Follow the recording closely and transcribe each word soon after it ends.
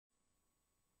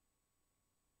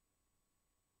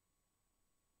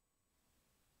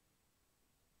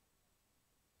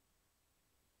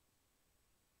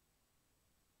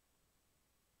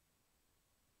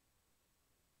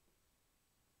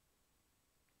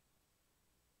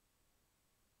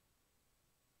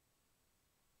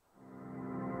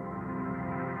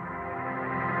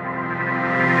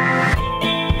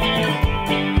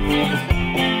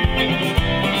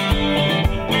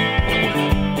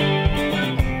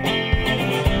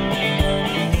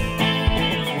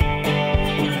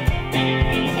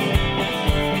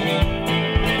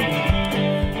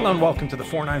Hello and welcome to the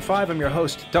 495. I'm your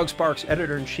host, Doug Sparks,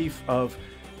 editor-in-chief of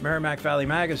Merrimack Valley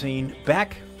Magazine,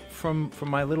 back from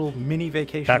my little mini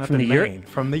vacation up in Maine.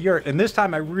 From the yurt. And this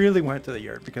time I really went to the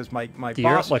yurt because my boss... The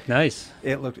yurt looked nice.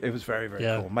 It was very, very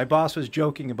cool. My boss was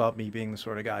joking about me being the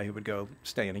sort of guy who would go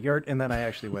stay in a yurt, and then I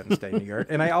actually went and stayed in a yurt.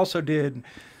 And I also did...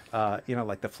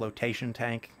 like the flotation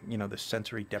tank, the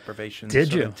sensory deprivation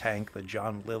tank, the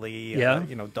John Lilly,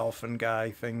 dolphin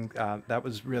guy thing. That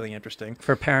was really interesting.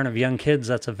 For a parent of young kids,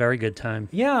 that's a very good time.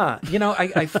 Yeah.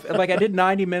 I did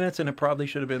 90 minutes and it probably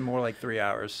should have been more like 3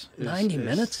 hours. 90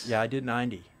 minutes? Yeah, I did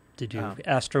 90. Did you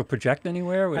astral project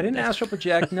anywhere? I didn't astral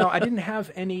project. No, I didn't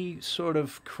have any sort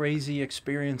of crazy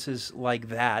experiences like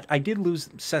that. I did lose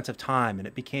sense of time, and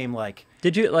it became like...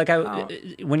 Did you,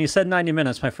 when you said 90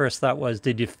 minutes, my first thought was,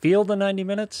 did you feel the 90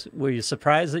 minutes? Were you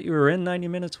surprised that you were in 90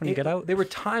 minutes when you get out? There were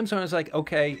times when I was like,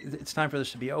 okay, it's time for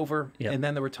this to be over. Yep. And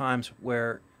then there were times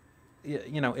where,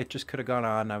 it just could have gone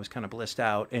on, and I was kind of blissed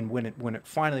out. And when it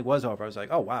finally was over, I was like,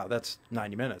 oh, wow, that's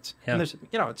 90 minutes. Yep. And there's,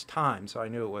 it's time, so I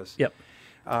knew it was... Yep.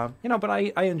 But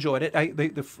I enjoyed it.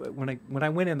 When I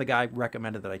went in, the guy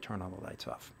recommended that I turn all the lights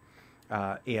off,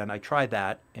 and I tried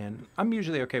that. And I'm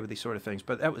usually okay with these sort of things,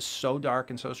 but that was so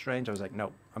dark and so strange. I was like,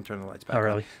 no, I'm turning the lights back on.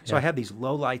 Really? So I had these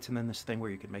low lights, and then this thing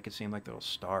where you could make it seem like little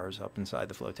stars up inside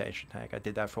the flotation tank. I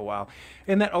did that for a while,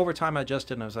 and then over time I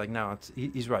adjusted, and I was like, no,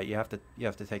 he's right. You have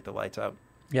to take the lights out.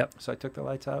 Yep. So I took the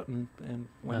lights out and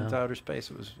went into outer space.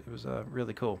 It was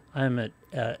really cool. I'm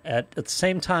at the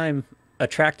same time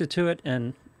attracted to it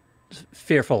and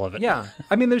fearful of it. Yeah.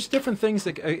 I mean, there's different things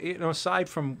that, aside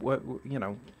from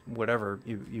whatever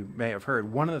you may have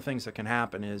heard, one of the things that can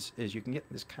happen is you can get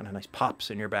this kind of nice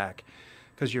pops in your back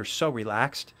because you're so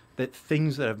relaxed that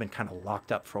things that have been kind of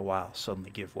locked up for a while suddenly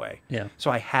give way. Yeah.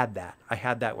 So I had that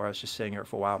where I was just sitting here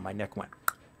for a while, my neck went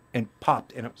and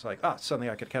popped, and it was like, suddenly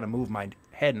I could kind of move my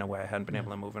head in a way I hadn't been able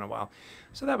to move in a while.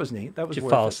 So that was neat. That was Did you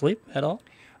fall asleep at all?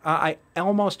 I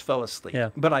almost fell asleep,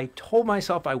 but I told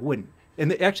myself I wouldn't.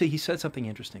 And actually, he said something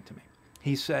interesting to me.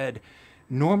 He said,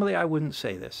 normally I wouldn't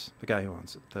say this, the guy who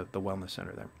owns the wellness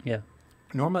center there. Yeah.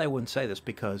 Normally I wouldn't say this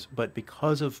because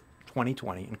of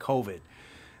 2020 and COVID,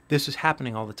 this is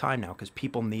happening all the time now because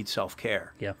people need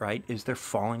self-care, right? Is they're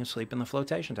falling asleep in the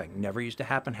flotation tank. Never used to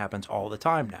happen, happens all the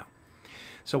time now.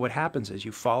 So what happens is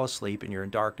you fall asleep and you're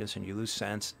in darkness and you lose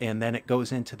sense, and then it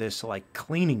goes into this like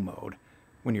cleaning mode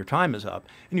when your time is up,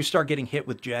 and you start getting hit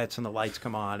with jets and the lights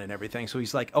come on and everything. So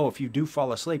he's like, if you do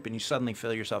fall asleep and you suddenly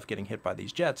feel yourself getting hit by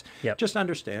these jets, just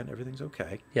understand everything's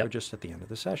okay. We're just at the end of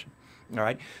the session. All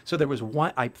right. So there was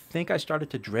one, I think I started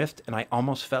to drift, and I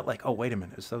almost felt like, oh, wait a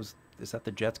minute, is that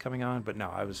the jets coming on? But no,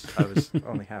 I was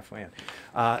only halfway in.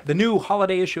 The new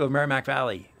holiday issue of Merrimack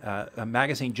Valley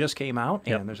magazine just came out,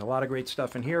 and there's a lot of great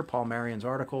stuff in here. Paul Marion's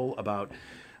article about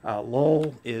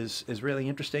Lowell is really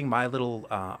interesting. My little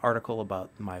article about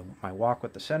my walk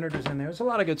with the senators in there. There's a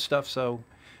lot of good stuff, so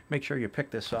make sure you pick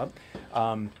this up.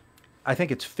 I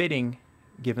think it's fitting,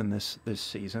 given this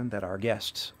season, that our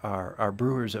guests are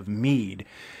brewers of mead.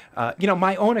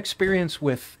 My own experience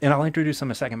with, and I'll introduce them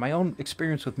in a second, my own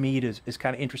experience with mead is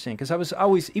kind of interesting, because I was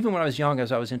always, even when I was young, I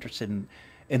was always interested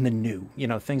in the new.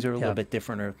 Things are a little bit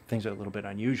different, or things are a little bit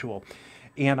unusual.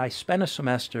 And I spent a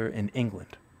semester in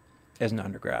England as an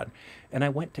undergrad, and I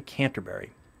went to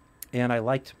Canterbury, and I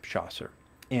liked Chaucer,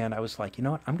 and I was like, you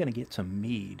know what, I'm going to get some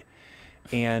mead,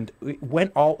 and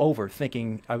went all over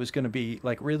thinking I was going to be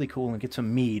like really cool and get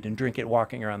some mead and drink it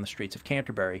walking around the streets of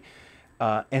Canterbury,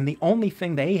 and the only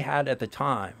thing they had at the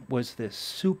time was this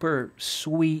super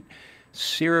sweet,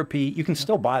 syrupy, you can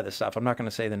still buy this stuff, I'm not going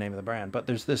to say the name of the brand, but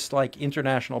there's this like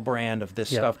international brand of this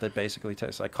stuff that basically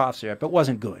tastes like cough syrup, but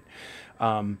wasn't good.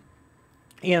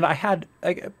 And I had,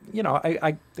 it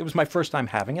was my first time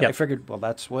having it. I figured, well,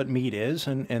 that's what mead is,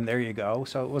 and there you go.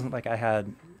 So it wasn't like I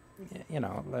had,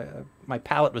 my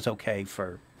palate was okay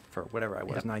for whatever I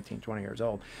was, 19, 20 years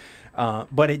old.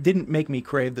 But it didn't make me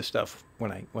crave the stuff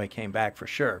when I came back, for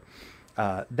sure.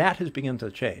 That has begun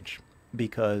to change,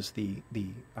 because the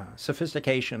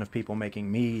sophistication of people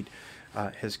making mead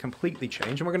has completely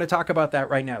changed, and we're going to talk about that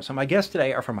right now. So my guests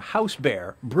today are from House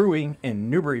Bear Brewing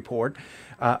in Newburyport.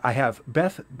 I have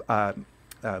Beth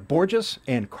Borges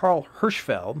and Carl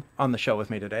Hirschfield on the show with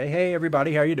me today. Hey,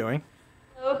 everybody, how are you doing?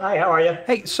 Hello. Hi, how are you?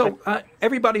 Hey, so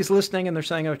everybody's listening, and they're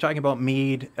saying they're talking about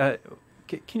mead.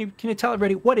 Can you tell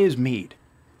everybody, what is mead?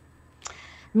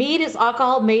 Mead is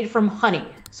alcohol made from honey.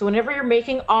 So whenever you're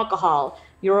making alcohol,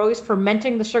 you're always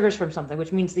fermenting the sugars from something,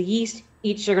 which means the yeast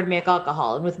eats sugar to make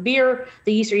alcohol. And with beer,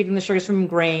 the yeast are eating the sugars from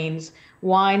grains.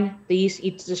 Wine, the yeast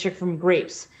eats the sugar from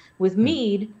grapes. With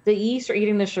mead, the yeast are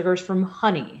eating the sugars from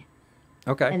honey.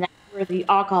 Okay. And that's where the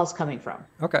alcohol's coming from.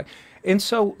 Okay. And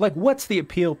so, like, what's the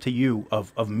appeal to you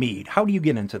of mead? How do you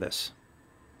get into this?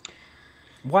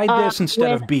 Why this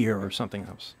instead of beer or something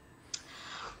else?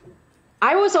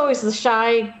 I was always the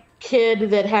shy kid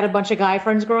that had a bunch of guy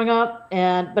friends growing up,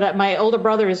 but my older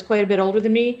brother is quite a bit older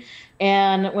than me,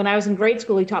 and when I was in grade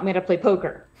school, he taught me how to play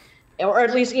poker, or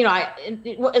at least, you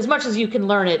know, as much as you can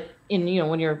learn it in, you know,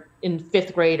 when you're in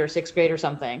 5th grade or 6th grade or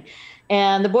something.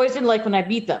 And the boys didn't like when I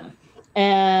beat them,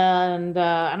 and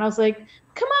I was like,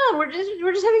 come on, we're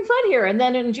just having fun here. And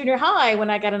then in junior high,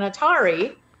 when I got an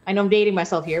Atari, I know I'm dating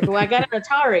myself here, but when I got an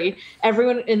Atari,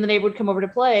 everyone in the neighborhood would come over to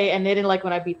play, and they didn't like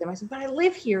when I beat them. I said, but I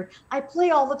live here. I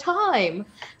play all the time.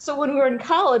 So when we were in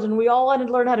college and we all wanted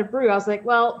to learn how to brew, I was like,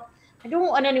 well, I don't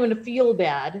want anyone to feel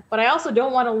bad, but I also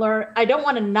don't want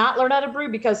to not learn how to brew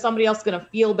because somebody else is going to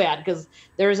feel bad because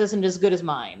theirs isn't as good as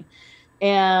mine.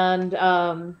 And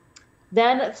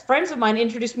then friends of mine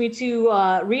introduced me to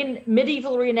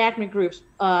medieval reenactment groups,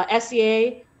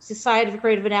 SCA, Society for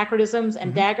Creative Anachronisms,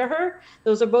 and Daggerher.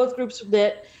 Those are both groups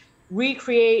that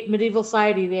recreate medieval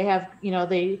society. They have, you know,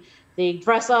 they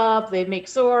dress up, they make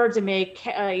swords, they make,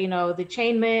 you know, the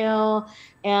chainmail.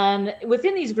 And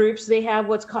within these groups, they have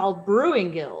what's called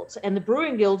brewing guilds, and the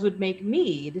brewing guilds would make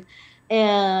mead.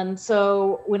 And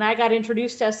so when I got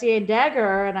introduced to SCA and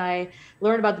Daggerher and I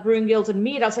learned about the brewing guilds and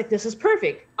mead, I was like, this is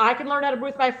perfect. I can learn how to brew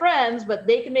with my friends, but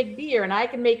they can make beer and I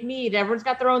can make mead. Everyone's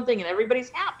got their own thing and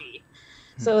everybody's happy.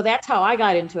 So that's how I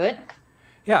got into it.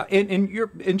 Yeah,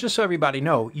 and just so everybody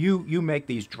know, you make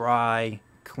these dry,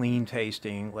 clean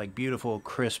tasting, like beautiful,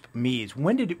 crisp meads.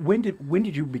 When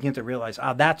did you begin to realize,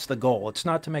 that's the goal? It's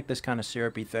not to make this kind of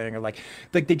syrupy thing, or like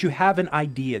did you have an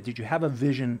idea? Did you have a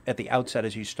vision at the outset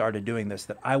as you started doing this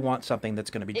that I want something that's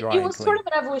going to be dry and clean? It was sort of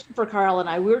an evolution for Carl and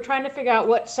I. We were trying to figure out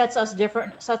what sets us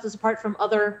apart from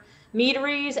other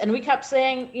meaderies, and we kept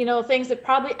saying, you know, things that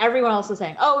probably everyone else is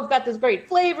saying. Oh, we've got this great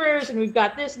flavors, and we've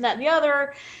got this and that and the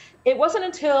other. It wasn't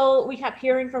until we kept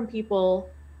hearing from people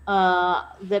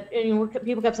that, you know,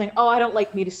 people kept saying, oh, I don't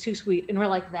like mead, it's too sweet. And we're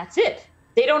like, that's it.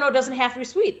 They don't know it doesn't have to be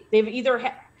sweet. They've either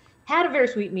had a very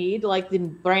sweet mead, like the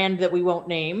brand that we won't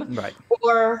name, right,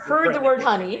 or heard the word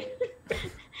honey,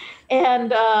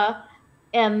 and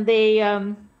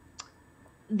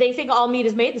they think all mead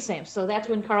is made the same. So that's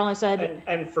when Carl and I said...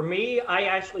 And for me, I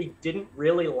actually didn't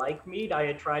really like mead. I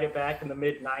had tried it back in the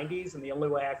mid-90s, and the only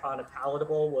way I found it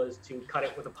palatable was to cut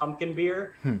it with a pumpkin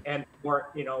beer. And weren't,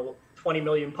 you know, 20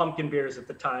 million pumpkin beers at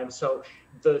the time. So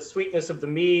the sweetness of the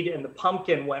mead and the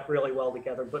pumpkin went really well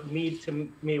together. But mead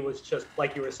to me was just,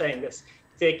 like you were saying, this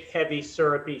thick, heavy,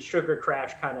 syrupy, sugar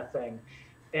crash kind of thing.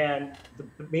 And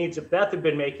the meads that Beth had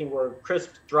been making were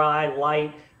crisp, dry,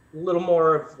 light, a little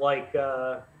more of like,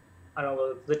 I don't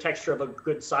know, the texture of a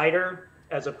good cider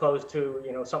as opposed to,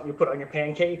 you know, something you put on your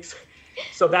pancakes.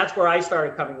 So that's where I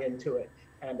started coming into it.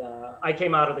 And I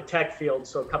came out of the tech field.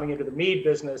 So coming into the mead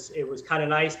business, it was kind of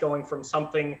nice going from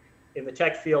something in the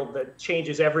tech field that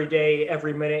changes every day,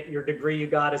 every minute. Your degree you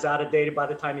got is out of date by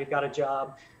the time you've got a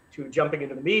job, to jumping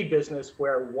into the mead business,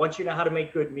 where once you know how to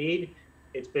make good mead,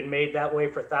 it's been made that way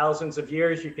for thousands of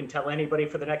years. You can tell anybody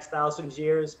for the next thousands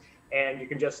years. And you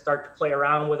can just start to play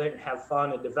around with it and have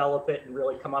fun and develop it and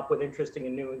really come up with interesting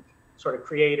and new sort of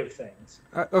creative things.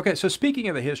 Okay, so speaking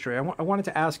of the history, I wanted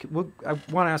to ask, I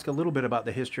want to ask a little bit about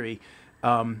the history,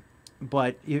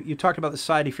 but you talked about the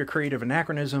Society for Creative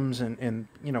Anachronisms and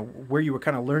you know, where you were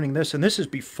kind of learning this, and this is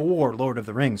before Lord of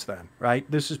the Rings then, right?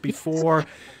 This is before...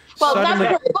 Well, suddenly,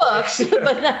 not the books,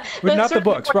 but not the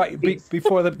books, right?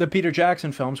 Before the Peter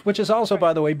Jackson films, which is also,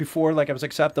 by the way, before, like, it was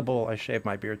acceptable. I shaved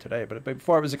my beard today, but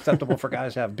before it was acceptable for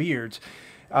guys to have beards,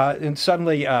 and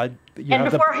suddenly, and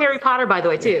before Harry Potter, by the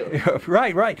way, too.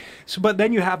 Right. So, but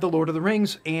then you have the Lord of the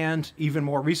Rings, and even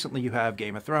more recently, you have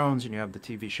Game of Thrones, and you have the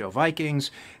TV show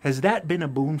Vikings. Has that been a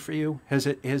boon for you? Has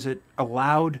it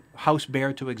allowed House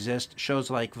Bear to exist? Shows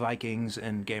like Vikings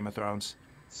and Game of Thrones.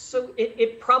 So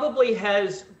it probably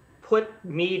has put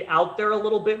mead out there a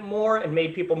little bit more and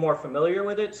made people more familiar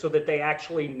with it so that they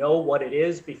actually know what it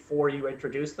is before you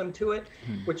introduce them to it,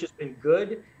 which has been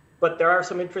good. But there are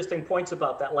some interesting points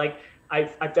about that. Like,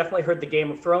 I've definitely heard the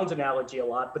Game of Thrones analogy a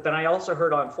lot, but then I also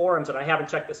heard on forums, and I haven't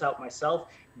checked this out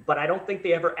myself, but I don't think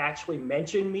they ever actually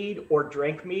mention mead or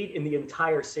drank mead in the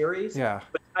entire series. Yeah.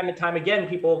 But time and time again,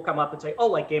 people will come up and say, oh,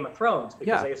 like Game of Thrones,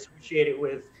 because they associate it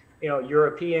with, you know,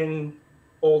 European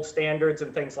old standards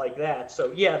and things like that.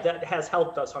 So yeah, that has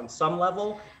helped us on some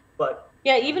level, but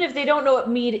Yeah, even if they don't know what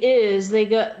mead is,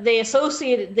 they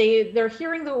associate it. They're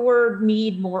hearing the word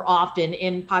mead more often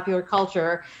in popular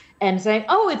culture and saying,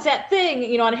 "Oh, it's that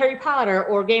thing, on Harry Potter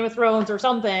or Game of Thrones or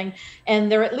something,"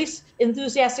 and they're at least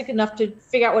enthusiastic enough to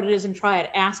figure out what it is and try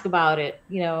it, ask about it,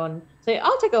 and say,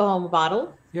 "I'll take home a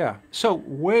bottle." Yeah. So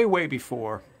way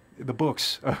before the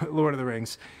books, Lord of the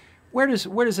Rings, where does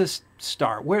this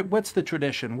start? What's the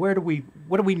tradition? What do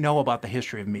we know about the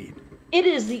history of mead? It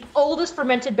is the oldest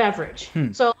fermented beverage.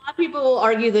 So a lot of people will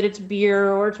argue that it's beer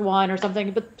or it's wine or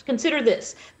something, but consider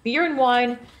this. Beer and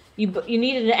wine, you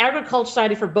needed an agriculture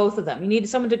society for both of them. You needed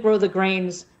someone to grow the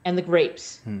grains and the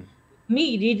grapes.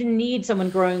 Mead, you didn't need someone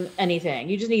growing anything.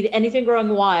 You just need anything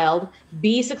growing wild,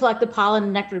 bees to collect the pollen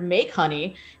and nectar to make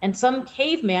honey, and some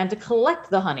caveman to collect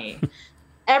the honey.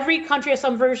 Every country has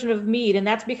some version of mead, and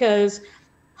that's because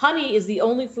honey is the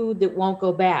only food that won't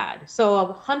go bad. So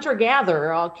a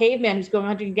hunter-gatherer, a caveman who's going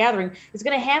hunting and gathering, is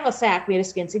going to have a sack made of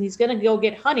skins, and he's going to go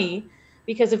get honey,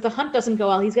 because if the hunt doesn't go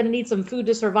well, he's going to need some food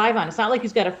to survive on. It's not like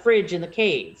he's got a fridge in the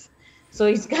cave. So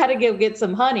he's got to go get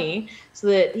some honey so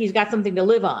that he's got something to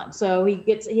live on. So he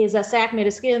has a sack made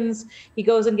of skins. He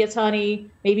goes and gets honey.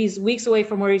 Maybe he's weeks away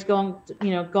from where he's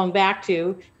going back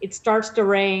to. It starts to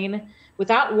rain.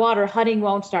 Without water, honey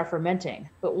won't start fermenting.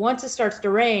 But once it starts to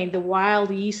rain, the wild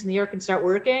yeast in the air can start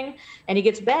working, and he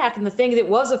gets back, and the thing that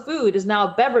was a food is now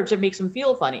a beverage that makes him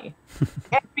feel funny.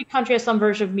 Every country has some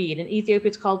version of mead. In Ethiopia,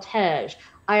 it's called tej.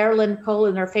 Ireland,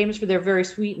 Poland are famous for their very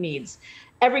sweet meads.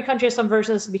 Every country has some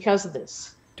version of this because of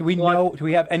this. Do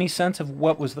we have any sense of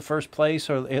what was the first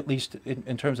place, or at least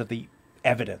in terms of the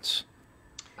evidence?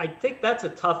 I think that's a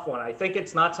tough one. I think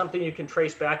it's not something you can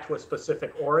trace back to a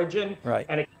specific origin. Right.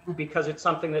 And because it's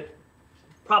something that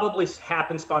probably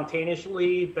happened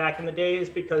spontaneously back in the days,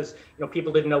 because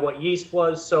people didn't know what yeast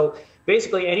was. So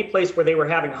basically any place where they were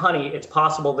having honey, it's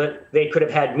possible that they could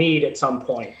have had mead at some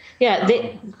point. Yeah.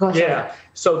 Yeah.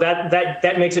 So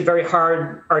that makes it very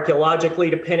hard archaeologically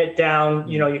to pin it down.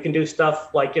 You can do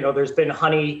stuff like, there's been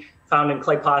honey found in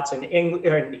clay pots in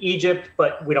Egypt,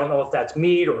 but we don't know if that's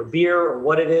mead or beer or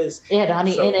what it is. It had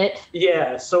honey in it.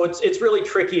 Yeah, so it's really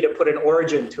tricky to put an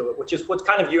origin to it, which is what's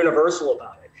kind of universal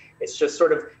about it. It's just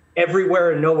sort of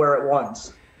everywhere and nowhere at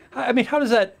once. I mean, how does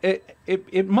that?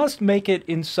 It must make it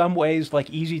in some ways like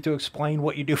easy to explain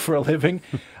what you do for a living.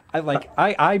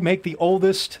 I make the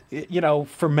oldest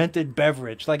fermented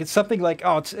beverage. Like it's something like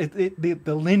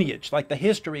the lineage, like the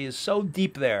history is so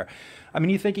deep there. I mean,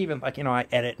 you think even like I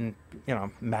edit and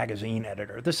magazine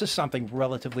editor. This is something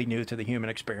relatively new to the human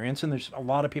experience, and there's a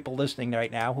lot of people listening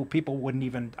right now who people wouldn't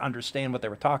even understand what they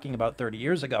were talking about 30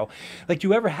 years ago. Like, do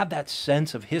you ever have that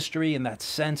sense of history and that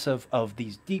sense of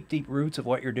these deep roots of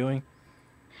what you're doing?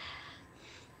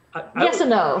 Yes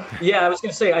and no. Yeah, I was going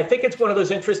to say, I think it's one of those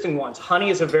interesting ones. Honey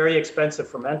is a very expensive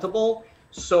fermentable.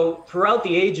 So throughout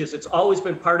the ages, it's always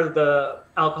been part of the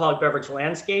alcoholic beverage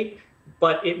landscape,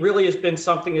 but it really has been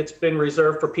something that's been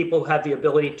reserved for people who have the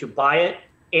ability to buy it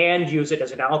and use it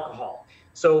as an alcohol.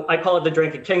 So I call it the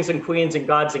drink of kings and queens and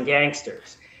gods and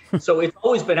gangsters. So it's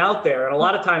always been out there. And a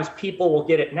lot of times people will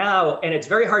get it now, and it's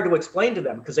very hard to explain to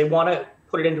them because they want to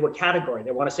put it into a category.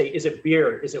 They want to say, is it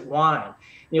beer? Is it wine? And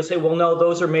you'll say, well, no,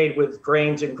 those are made with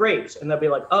grains and grapes. And they'll be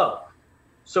like, oh,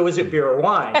 so is it beer or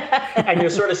wine? And you're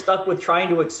sort of stuck with trying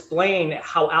to explain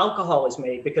how alcohol is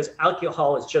made, because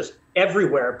alcohol is just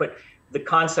everywhere. But the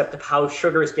concept of how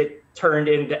sugars get turned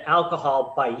into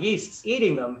alcohol by yeasts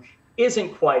eating them isn't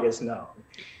quite as known.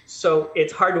 So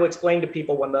it's hard to explain to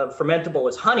people when the fermentable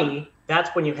is honey, that's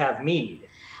when you have mead.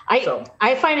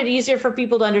 I find it easier for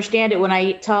people to understand it when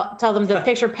I tell them to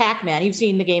picture Pac-Man. You've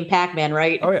seen the game Pac-Man,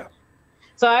 right? Oh, yeah.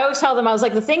 So I always tell them, I was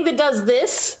like, the thing that does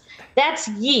this, that's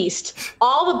yeast.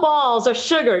 All the balls are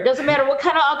sugar. It doesn't matter what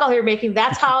kind of alcohol you're making.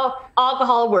 That's how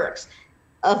alcohol works.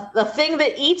 The thing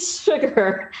that eats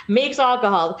sugar makes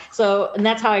alcohol. And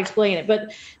that's how I explain it.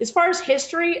 But as far as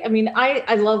history, I mean,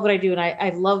 I love what I do, and I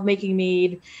love making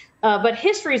mead. But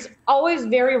history is always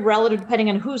very relative depending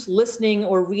on who's listening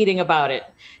or reading about it.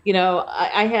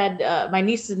 I had my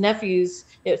nieces and nephews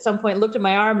at some point looked at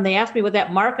my arm, and they asked me what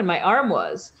that mark on my arm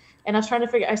was. And I was trying to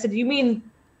figure, I said, you mean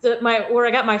where I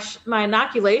got my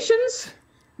inoculations?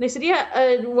 And they said,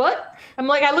 yeah, what? I'm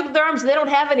like, I looked at their arms, they don't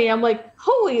have any. I'm like,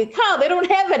 holy cow, they don't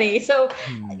have any. So,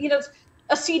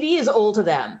 a CD is old to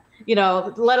them,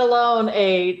 let alone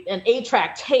an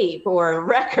 8-track tape or a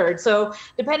record. So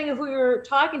depending on who you're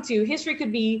talking to, history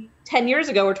could be 10 years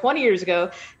ago or 20 years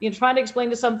ago, trying to explain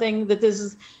to something that this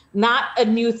is not a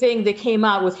new thing that came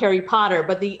out with Harry Potter,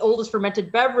 but the oldest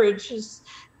fermented beverage is,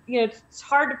 it's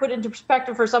hard to put into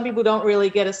perspective for some people who don't really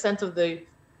get a sense of the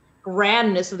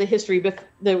grandness of the history that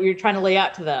we were trying to lay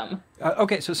out to them.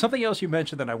 Okay, so something else you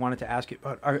mentioned that I wanted to ask you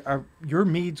about, are your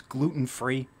meads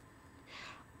gluten-free?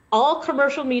 All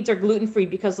commercial meads are gluten-free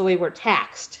because of the way we're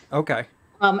taxed. Okay.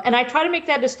 And I try to make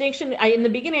that distinction. In the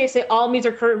beginning, I say all meads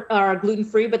are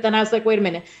gluten-free, but then I was like, wait a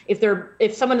minute.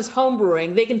 If someone is home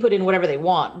brewing, they can put in whatever they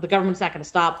want. The government's not going to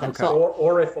stop them. Okay. So,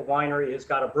 or if a winery has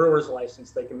got a brewer's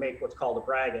license, they can make what's called a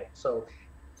braggot. So,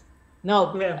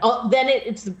 no, yeah. Then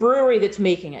it's the brewery that's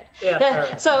making it.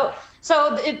 Yeah. So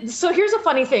here's a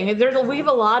funny thing.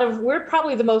 We're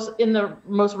probably the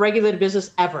most regulated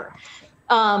business ever.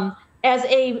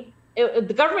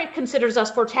 The government considers us,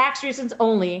 for tax reasons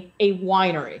only, a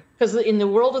winery, because in the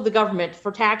world of the government,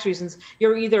 for tax reasons,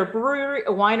 you're either a brewery,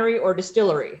 a winery, or a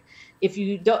distillery. If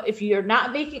you're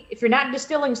not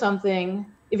distilling something,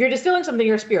 you're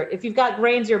a spirit. If you've got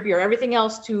grains, you're a beer. Everything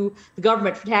else to the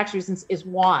government for tax reasons is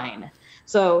wine.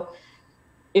 So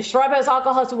if Shrub has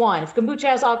alcohol, it's a wine. If kombucha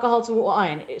has alcohol, it's a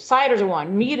wine. Cider's a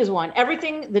wine. Mead is wine.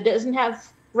 Everything that doesn't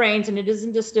have grains and it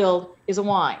isn't distilled is a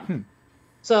wine.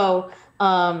 So,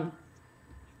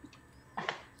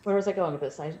 where was I going with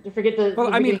this? I forget the.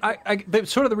 Well, I mean,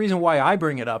 sort of the reason why I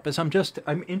bring it up is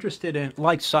I'm interested in,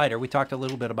 like cider. We talked a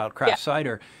little bit about craft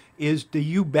cider. Do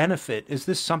you benefit? Is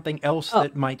this something else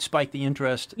that might spike the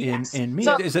interest in mead?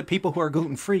 Is that people who are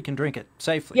gluten-free can drink it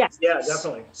safely? Yes. Yeah,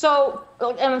 definitely. So,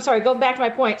 and I'm sorry, go back to my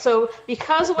point. So,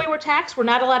 because of the way we're taxed, we're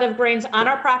not allowed to have grains on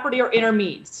our property or in our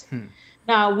meads.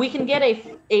 Now, we can get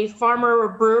a farmer or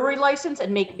brewery license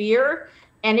and make beer.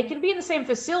 And it can be in the same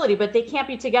facility, but they can't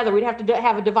be together. We'd have to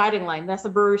have a dividing line. That's the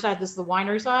brewery side. This is the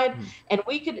winery side. And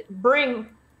we could bring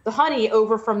the honey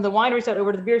over from the winery side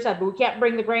over to the beer side, but we can't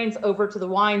bring the grains over to the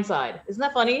wine side. Isn't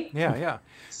that funny? Yeah, yeah.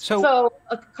 So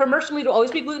a commercial mead will always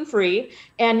be gluten-free.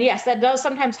 And yes, that does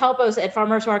sometimes help us at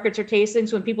farmers markets or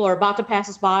tastings when people are about to pass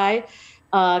us by,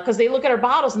 because they look at our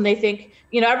bottles and they think,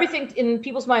 everything in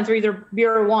people's minds are either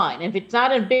beer or wine. And if it's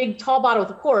not in a big, tall bottle with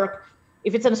a cork,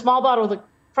 if it's in a small bottle with a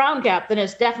crown cap, then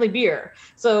it's definitely beer.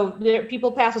 So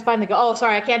people pass us by and they go, "Oh,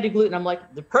 sorry, I can't do gluten." I'm like,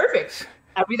 "Perfect.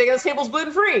 Everything on this table is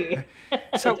gluten-free."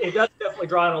 So it does definitely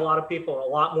draw in a lot of people. A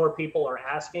lot more people are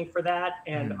asking for that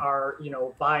and are,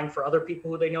 buying for other people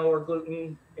who they know are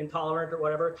gluten intolerant or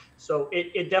whatever. So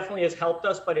it definitely has helped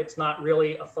us, but it's not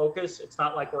really a focus. It's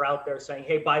not like we're out there saying,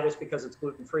 "Hey, buy this because it's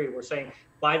gluten-free." We're saying,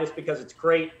 "Buy this because it's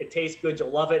great. It tastes good.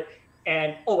 You'll love it.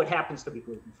 And, it happens to be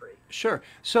gluten-free." Sure.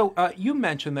 So you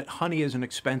mentioned that honey is an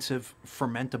expensive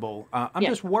fermentable. I'm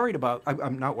just worried about,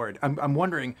 I'm not worried. I'm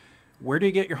wondering, where do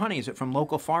you get your honey? Is it from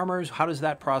local farmers? How does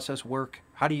that process work?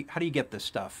 How do you get this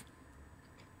stuff?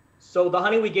 So the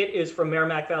honey we get is from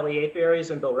Merrimack Valley apiaries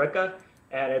in Billerica,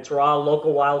 and it's raw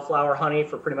local wildflower honey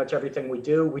for pretty much everything we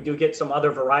do. We do get some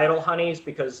other varietal honeys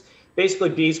because basically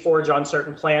bees forage on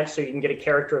certain plants, so you can get a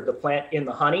character of the plant in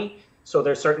the honey. So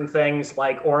there's certain things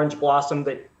like orange blossom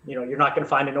that, you're not going to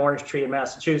find an orange tree in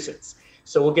Massachusetts.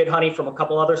 So we'll get honey from a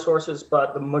couple other sources,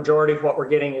 but the majority of what we're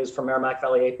getting is from Merrimack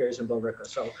Valley apiaries in Billerica.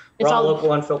 So raw,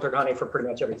 local, unfiltered honey for pretty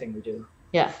much everything we do.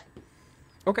 Yeah.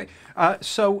 Okay.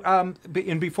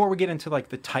 And before we get into like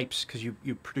the types, because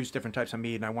you produce different types of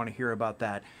mead, and I want to hear about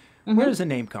that. Where does the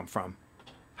name come from?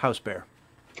 House Bear.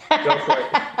 Go for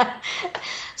it.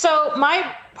 So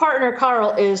my partner,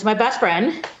 Carl, is my best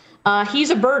friend.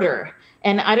 He's a birder.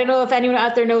 And I don't know if anyone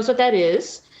out there knows what that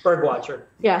is. Bird watcher.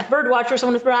 Yeah, bird watcher.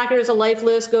 Someone with binoculars, a life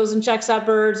list, goes and checks out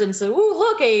birds and says, "Ooh,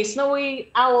 look, a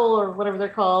snowy owl," or whatever they're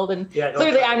called. And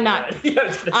clearly I'm not.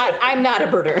 I'm not a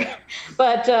birder.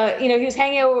 But, he was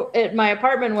hanging out at my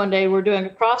apartment one day. We're doing a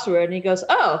crossword, and he goes,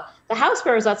 "Oh, the house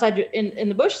sparrows outside in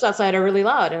the bushes outside are really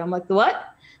loud." And I'm like, "The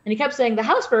what?" And he kept saying, "The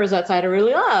house sparrows outside are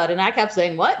really loud." And I kept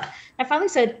saying, "What?" I finally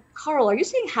said, "Carl, are you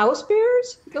saying house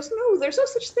bears?" He goes, "No, there's no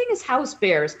such thing as house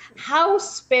bears.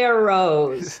 House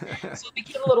sparrows." So it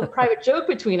became a little private joke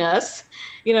between us,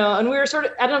 and we were sort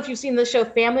of, I don't know if you've seen the show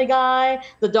Family Guy,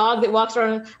 the dog that walks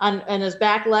around on his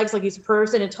back legs like he's a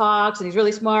person and talks and he's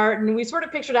really smart. And we sort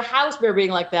of pictured a house bear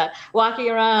being like that, walking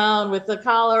around with a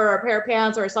collar or a pair of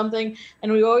pants or something.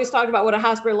 And we always talked about what a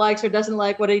house bear likes or doesn't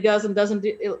like, what he does and doesn't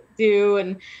do.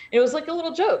 And it was like a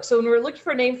little joke. So when we were looking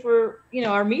for a name for,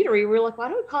 our meadery, we were like, why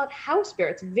don't we call it House Bear?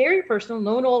 It's very personal.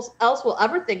 No one else will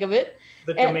ever think of it.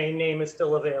 The domain name is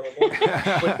still available.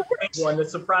 One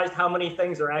that's surprised how many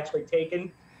things are actually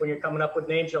taken when you're coming up with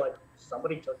names. You're like,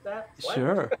 somebody took that? What?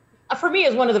 Sure. For me,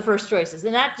 is one of the first choices,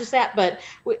 and not just that, but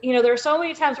there are so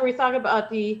many times where we talk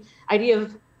about the idea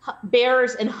of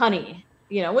bears and honey.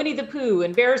 Winnie the Pooh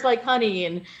and bears like honey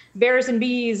and bears and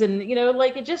bees, and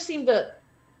it just seemed to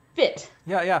fit.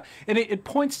 Yeah. And it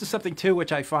points to something too,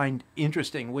 which I find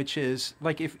interesting, which is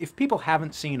like if people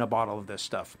haven't seen a bottle of this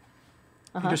stuff,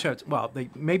 You just have, well,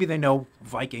 maybe they know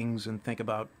Vikings and think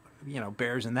about,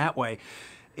 bears in that way.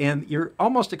 And you're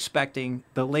almost expecting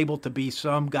the label to be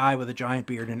some guy with a giant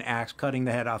beard and an axe cutting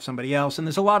the head off somebody else. And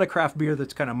there's a lot of craft beer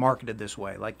that's kind of marketed this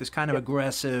way, like this kind of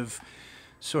aggressive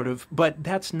sort of, but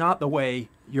that's not the way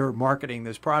you're marketing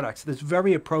this product. It's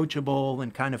very approachable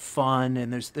and kind of fun,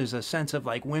 and there's a sense of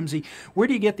like whimsy. Where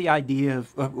do you get the idea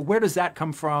of, where does that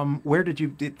come from? Where did you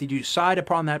decide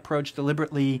upon that approach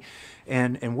deliberately,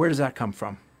 and where does that come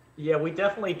from? Yeah, we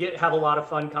definitely have a lot of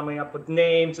fun coming up with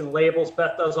names and labels.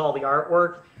 Beth does all the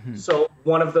artwork. So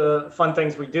one of the fun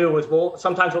things we do is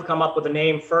sometimes we'll come up with a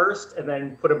name first and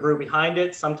then put a brew behind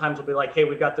it. Sometimes we'll be like, hey,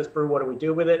 we've got this brew, what do we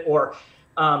do with it? Or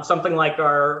something like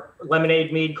our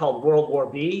lemonade mead called World War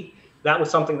B. That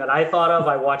was something that I thought of.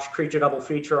 I watched Creature Double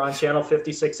Feature on Channel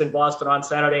 56 in Boston on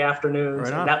Saturday afternoons.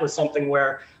 Right on. And that was something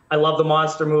where I love the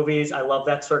monster movies. I love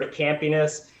that sort of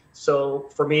campiness. So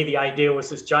for me, the idea was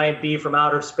this giant bee from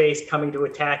outer space coming to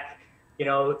attack,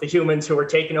 the humans who were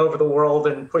taking over the world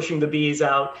and pushing the bees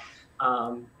out.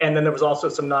 And then there was also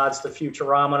some nods to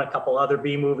Futurama and a couple other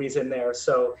bee movies in there.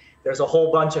 So there's a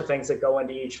whole bunch of things that go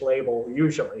into each label,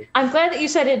 usually. I'm glad that you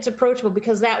said it's approachable,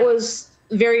 because that was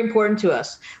very important to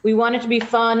us. We wanted to be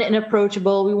fun and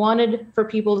approachable. We wanted for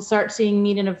people to start seeing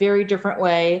mead in a very different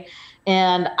way.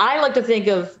 And I like to think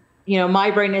of,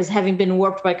 my brain as having been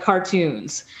warped by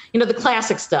cartoons, the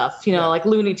classic stuff, like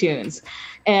Looney Tunes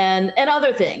and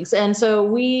other things. And so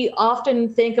we often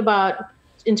think about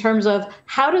in terms of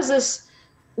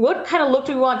what kind of look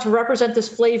do we want to represent this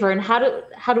flavor, and how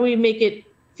do we make it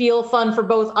feel fun for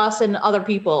both us and other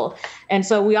people. And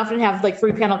so we often have like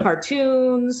 3-panel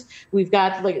cartoons. We've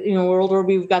got World War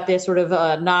B, we've got this sort of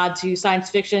nod to science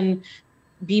fiction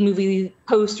B-movie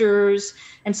posters.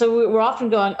 And so we're often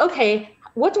going, okay,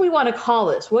 what do we want to call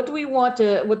this? What do we want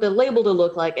what the label to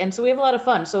look like? And so we have a lot of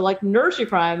fun. So like Nursery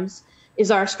Crimes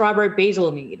is our strawberry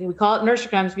basil mead. And we call it Nursery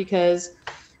Crimes because,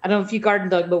 I don't know if you garden,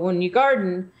 Doug, but when you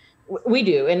garden, we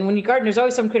do. And when you garden, there's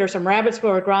always some critter, some rabbit,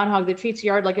 squirrel, or groundhog that treats the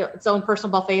yard like its own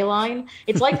personal buffet line.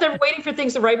 It's like they're waiting for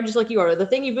things to ripen just like you are. The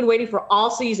thing you've been waiting for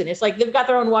all season. It's like they've got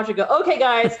their own watch and go, okay,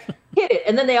 guys, hit it.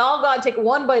 And then they all go out and take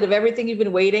one bite of everything you've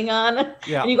been waiting on.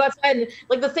 Yeah. And you go outside and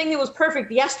like the thing that was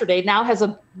perfect yesterday now has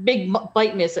a big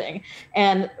bite missing.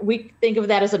 And we think of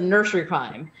that as a nursery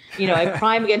crime, a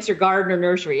crime against your garden or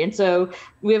nursery. And so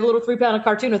we have a little 3-panel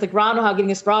cartoon with a groundhog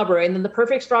getting a strawberry, and then the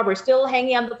perfect strawberry still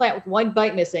hanging on the plant with one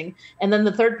bite missing. And then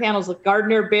the third panel is the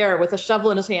gardener bear with a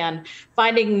shovel in his hand,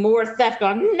 finding more theft,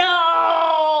 going,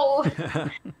 no!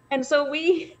 And so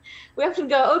we often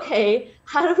go, okay,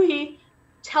 how do we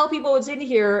tell people what's in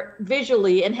here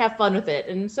visually and have fun with it?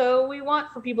 And so we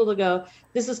want for people to go,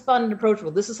 this is fun and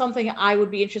approachable. This is something I would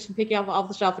be interested in picking up off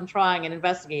the shelf and trying and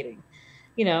investigating,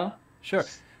 Sure.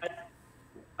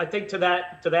 I think to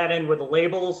that end with the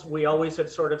labels, we always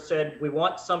have sort of said, we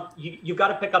want you've got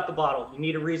to pick up the bottle. You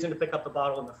need a reason to pick up the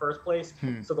bottle in the first place.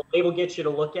 So the label gets you to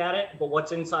look at it, but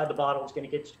what's inside the bottle is going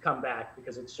to get you to come back,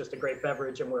 because it's just a great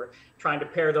beverage, and we're trying to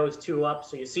pair those two up.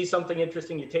 So you see something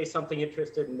interesting, you taste something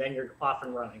interesting, and then you're off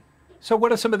and running. So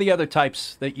what are some of the other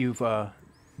types that you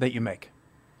make?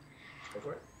 Go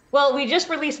for it. Well, we just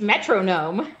released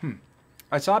Metronome.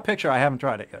 I saw a picture. I haven't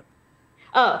tried it yet.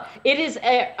 Oh, it is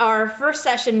our first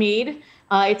session mead.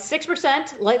 It's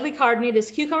 6%, lightly carbonated. It's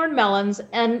cucumber and melons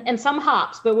and some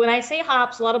hops. But when I say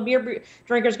hops, a lot of beer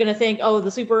drinkers are going to think, oh,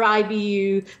 the super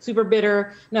IBU, super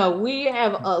bitter. No, we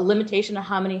have a limitation of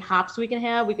how many hops we can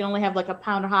have. We can only have like a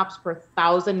pound of hops per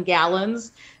 1,000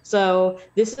 gallons. So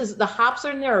the hops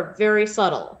in there are very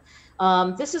subtle.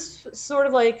 This is sort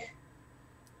of like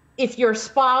if your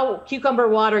spa cucumber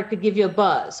water could give you a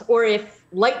buzz, or if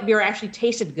light beer actually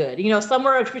tasted good,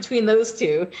 somewhere between those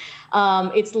two.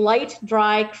 It's light,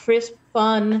 dry, crisp,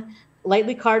 fun,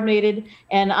 lightly carbonated.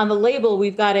 And on the label,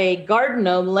 we've got a garden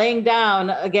gnome laying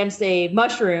down against a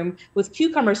mushroom with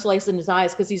cucumber sliced in his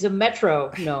eyes because he's a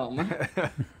metro gnome.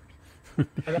 And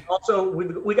then also,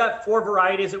 we got 4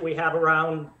 varieties that we have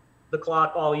around the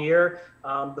clock all year.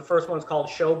 The first one is called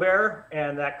Show Bear,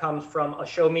 and that comes from a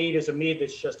show mead is a mead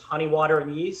that's just honey, water,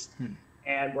 and yeast.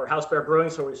 And we're House Bear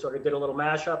Brewing, so we sort of did a little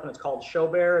mashup, and it's called Show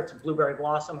Bear. It's a blueberry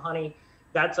blossom honey.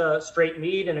 That's a straight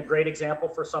mead and a great example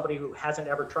for somebody who hasn't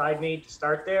ever tried mead to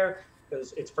start there,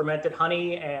 because it's fermented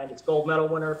honey and it's gold medal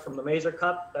winner from the Mazer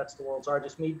Cup. That's the world's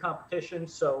largest mead competition.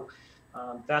 So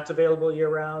that's available year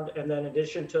round. And then in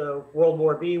addition to World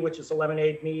War B, which is a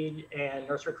lemonade mead, and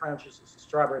Nursery Crimes, which is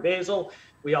strawberry basil,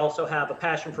 we also have a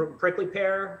passion fruit and prickly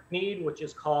pear mead, which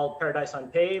is called Paradise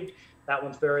Unpaved. That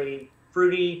one's very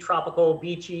fruity, tropical,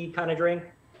 beachy kind of drink.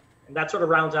 And that sort of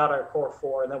rounds out our core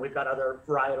 4. And then we've got other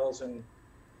varietals and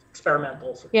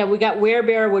experimentals. Yeah, we got Ware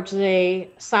Bear, which is a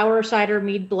sour cider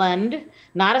mead blend,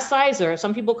 not a sizer.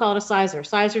 Some people call it a sizer.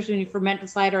 Sizer is when you ferment the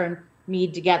cider and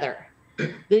mead together.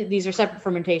 These are separate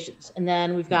fermentations. And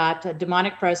then we've got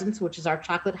Demonic Presence, which is our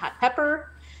chocolate hot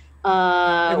pepper.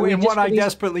 And one I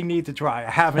desperately need to try. I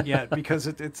haven't yet because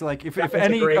it's like if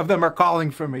any of them are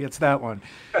calling for me, it's that one.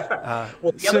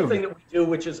 Well, the other thing that we do,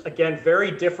 which is again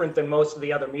very different than most of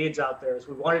the other meads out there, is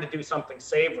we wanted to do something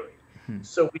savory.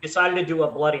 So we decided to do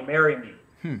a Bloody Mary mead.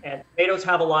 And tomatoes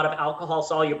have a lot of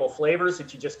alcohol-soluble flavors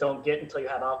that you just don't get until you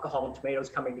have alcohol and tomatoes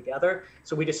coming together.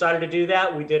 So we decided to do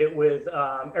that. We did it with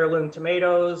heirloom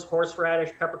tomatoes,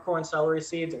 horseradish, peppercorn, celery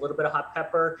seeds, a little bit of hot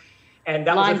pepper. And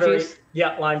that lime was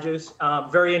lime juice.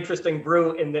 Very interesting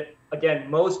brew in that, again,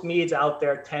 most meads out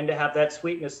there tend to have that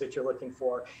sweetness that you're looking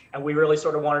for. And we really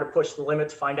sort of wanted to push the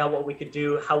limits, find out what we could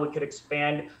do, how we could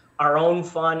expand our own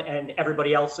fun and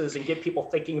everybody else's, and get people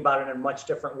thinking about it in a much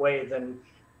different way than,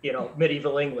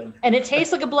 medieval England. And it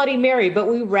tastes like a Bloody Mary, but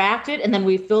we racked it and then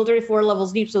we filtered it 4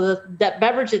 levels deep. So that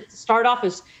beverage that started off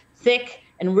as thick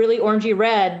and really orangey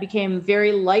red became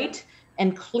very light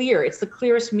and clear. It's the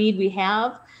clearest mead we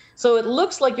have. So it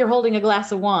looks like you're holding a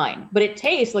glass of wine, but it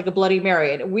tastes like a Bloody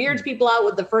Mary. And it weirds people out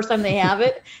with the first time they have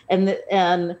it. And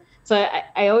so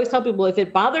I always tell people, if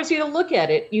it bothers you to look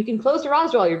at it, you can close your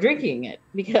eyes while you're drinking it,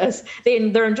 because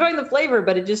they're enjoying the flavor,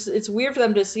 but it's weird for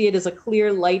them to see it as a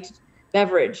clear, light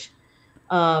beverage.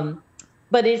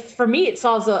 But for me, it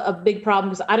solves a big problem,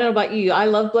 because I don't know about you. I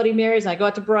love Bloody Marys, and I go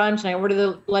out to brunch and I order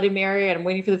the Bloody Mary and I'm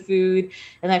waiting for the food,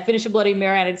 and I finish a Bloody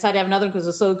Mary and I decide to have another one because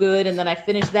it's so good, and then I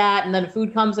finish that, and then the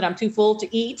food comes and I'm too full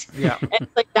to eat. Yeah. And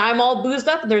it's like I'm all boozed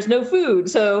up and there's no food.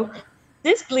 So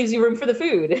this leaves you room for the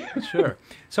food. Sure.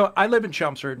 So I live in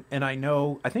Chelmsford, and I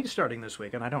think it's starting this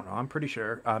week, and I don't know, I'm pretty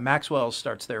sure Maxwell's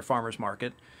starts their farmers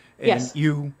market, and Yes.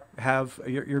 you're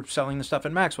selling the stuff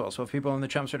in Maxwell. So if people in the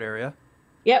Chelmsford area.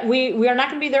 Yeah, we are not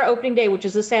going to be there opening day, which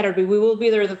is this Saturday. We will be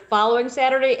there the following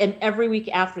Saturday and every week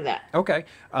after that. Okay.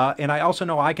 And I also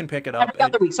know I can pick it up. Every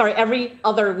other week. Sorry, every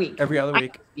other week. Every other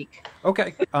week.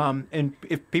 Okay. And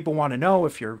if people want to know,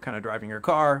 if you're kind of driving your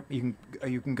car, you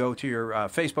can go to your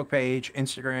Facebook page,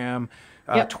 Instagram,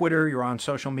 Twitter. You're on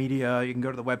social media. You can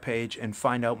go to the webpage and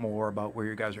find out more about where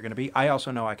you guys are going to be. I also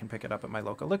know I can pick it up at my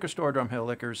local liquor store, Drum Hill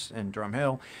Liquors in Drum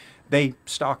Hill. They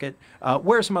stock it.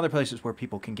 Where are some other places where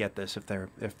people can get this if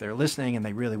they're listening and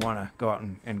they really want to go out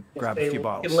and grab a few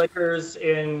bottles? Liquors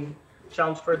in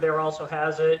Chelmsford there also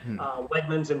has it.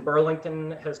 Wegmans in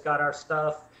Burlington has got our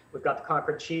stuff. We've got the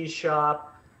Concord Cheese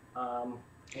Shop.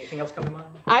 Anything else come to mind?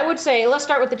 I would say, let's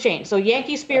start with the chain. So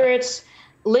Yankee Spirits,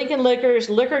 Lincoln Liquors,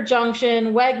 Liquor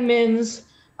Junction, Wegmans,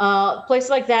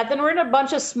 places like that. Then we're in a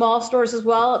bunch of small stores as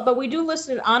well, but we do list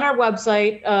it on our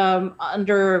website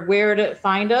under where to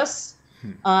find us.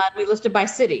 We list it by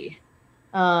city.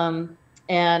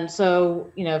 And so,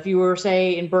 if you were,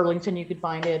 say, in Burlington, you could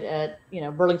find it at,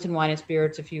 Burlington Wine and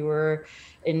Spirits. If you were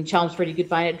in Chelmsford, you could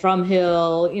find it at Drum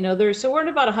Hill. So we're in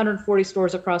about 140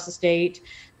 stores across the state.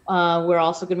 We're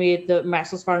also going to be at the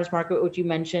Maxwell's Farmers Market, which you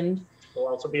mentioned. We'll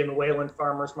also be in the Wayland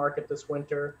Farmers Market this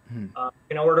winter. You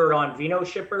can order it on Vino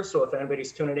Shipper. So if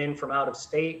anybody's tuning in from out of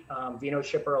state, Vino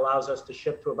Shipper allows us to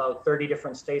ship to about 30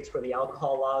 different states where the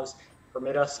alcohol laws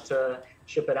permit us to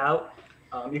ship it out.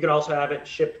 You can also have it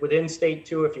shipped within state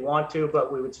too if you want to,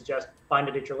 but we would suggest find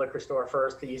it at your liquor store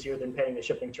first, easier than paying the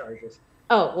shipping charges.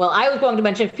 Oh, well, I was going to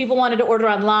mention, if people wanted to order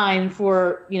online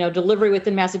for, delivery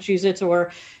within Massachusetts,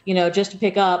 or, just to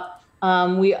pick up,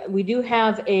 we do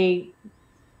have a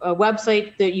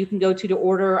website that you can go to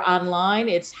order online.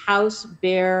 It's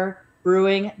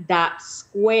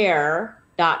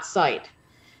housebearbrewing.square.site.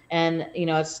 And,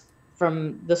 it's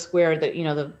from the Square, that,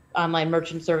 the online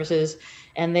merchant services.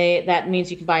 And that means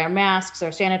you can buy our masks, our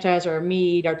sanitizer, our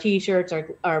mead, our T-shirts,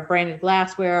 our branded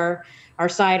glassware, our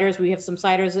ciders. We have some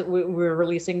ciders that we're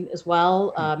releasing as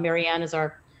well. Marianne is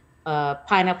our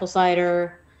pineapple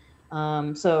cider.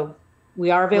 So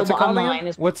we are available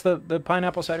online. What's the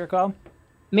pineapple cider called?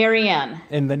 Marianne.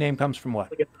 And the name comes from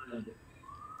what?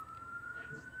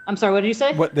 I'm sorry, what did you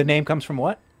say? What the name comes from?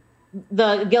 What?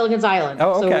 The Gilligan's Island.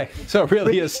 Oh, okay. So it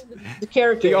really is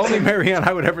the only Marianne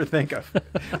I would ever think of.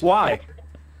 Why?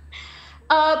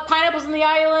 Pineapples in the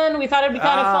island. We thought it'd be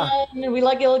kind of fun, and we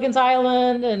like Gilligan's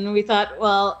Island, and we thought,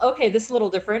 well, okay, this is a little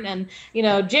different, and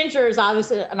ginger is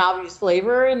obviously an obvious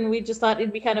flavor, and we just thought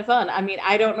it'd be kind of fun. I mean,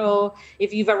 I don't know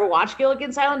if you've ever watched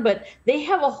Gilligan's Island, but they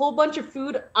have a whole bunch of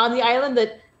food on the island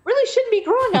that really shouldn't be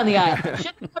growing on the island. It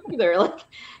shouldn't come either. Like,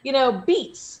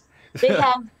 beets. They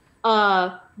have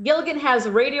Gilligan has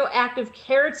radioactive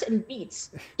carrots and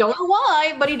beets. Don't know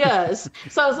why, but he does.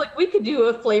 So I was like, we could do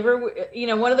a flavor. You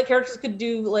know, one of the characters could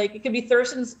do like, it could be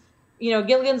Thurston's, you know,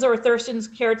 Gilligan's or Thurston's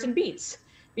carrots and beets,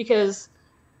 because,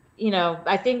 you know,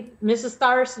 I think Mrs.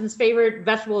 Thurston's favorite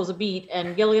vegetable is a beet,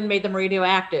 and Gilligan made them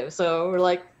radioactive. So we're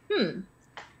like,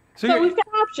 So we've got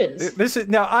options. This is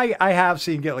now. I have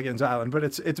seen Gilligan's Island, but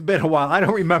it's been a while. I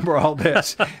don't remember all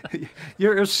this.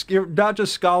 You're not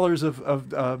just scholars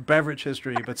of beverage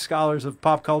history, but scholars of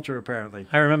pop culture, apparently.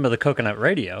 I remember the coconut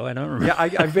radio. I don't remember.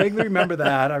 Yeah, I vaguely remember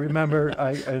that. I remember.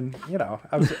 And you know,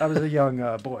 I was a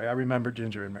young boy. I remember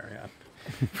Ginger and Marianne,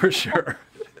 for sure.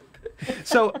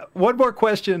 So one more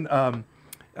question.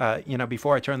 You know,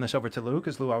 before I turn this over to Lou,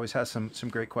 because Lou always has some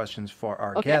great questions for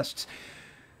our guests.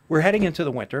 We're heading into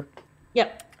the winter.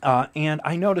 Yep. And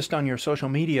I noticed on your social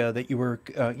media that you were,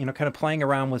 you know, kind of playing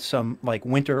around with some like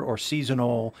winter or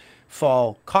seasonal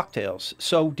fall cocktails.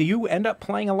 So do you end up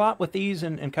playing a lot with these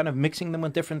and kind of mixing them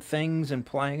with different things and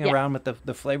playing around with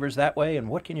the flavors that way? And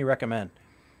what can you recommend?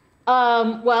 There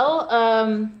are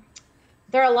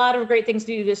a lot of great things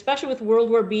to do, especially with World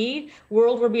War B.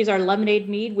 World War B is our lemonade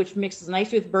mead, which mixes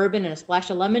nicely with bourbon and a splash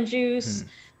of lemon juice.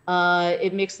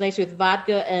 It mixes nicely with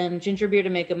vodka and ginger beer to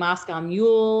make a Moscow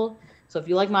Mule. So if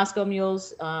you like Moscow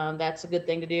Mules, that's a good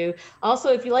thing to do.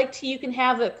 Also, if you like tea, you can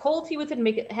have a cold tea with it and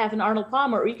make it have an Arnold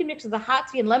Palmer, or you can mix with the hot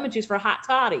tea and lemon juice for a hot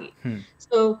toddy.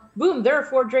 So boom, there are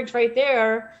 4 drinks right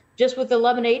there just with the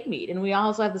lemonade mead. And we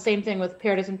also have the same thing with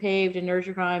Paradise and Paved and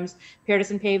Nursery Crimes.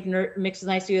 Paradise and Paved mixes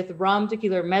nicely with rum,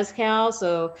 tequila, or mezcal.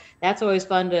 So that's always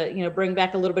fun to, you know, bring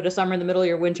back a little bit of summer in the middle of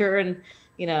your winter. And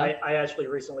you know, I actually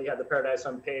recently had the Paradise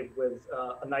Unpaved with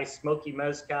a nice smoky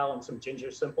mezcal and some ginger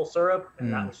simple syrup,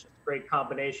 and that was just a great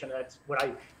combination. That's what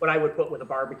I would put with a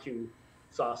barbecue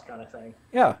sauce kind of thing.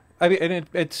 Yeah, I mean, and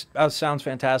it sounds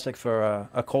fantastic for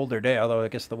a colder day. Although I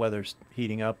guess the weather's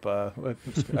heating up. I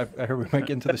heard we might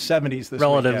get into the 70s this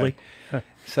relatively. Weekend.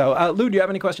 So, Lou, do you have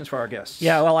any questions for our guests?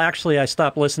 Yeah, well, actually, I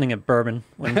stopped listening at bourbon.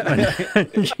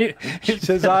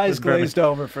 His eyes glazed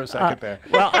over for a second there.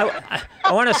 Well,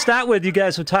 I want to start with you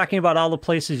guys were talking about all the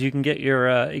places you can get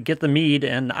your get the mead,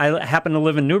 and I happen to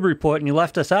live in Newburyport, and you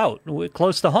left us out. We're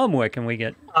close to home. Where can we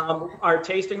get? Our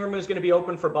tasting room is going to be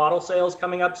open for bottle sales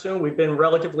coming up soon. We've been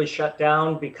relatively shut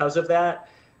down because of that.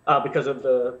 Because of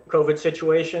the COVID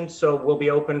situation, so we'll be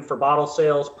open for bottle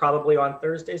sales probably on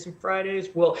Thursdays and Fridays.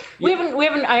 We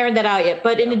haven't ironed that out yet,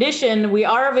 but in addition, we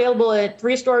are available at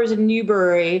 3 stores in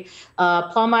Newbury,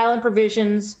 Plum Island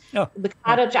Provisions, the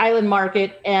Cottage Island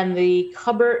Market, and the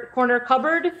Corner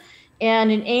Cupboard,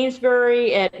 and in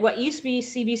Amesbury at what used to be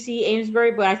CBC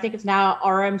Amesbury, but I think it's now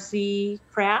RMC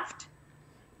Craft.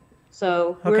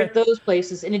 So we're at those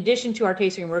places. In addition to our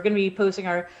tasting room, we're going to be posting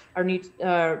our new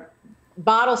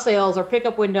bottle sales or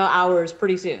pickup window hours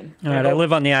pretty soon. All right, I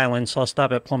live on the island, so I'll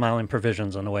stop at Plum Island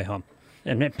Provisions on the way home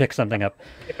and pick something up.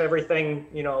 If everything,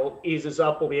 you know, eases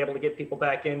up, we'll be able to get people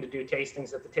back in to do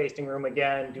tastings at the tasting room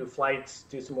again, do flights,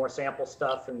 do some more sample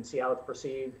stuff and see how it's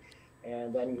perceived,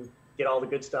 and then get all the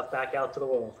good stuff back out to the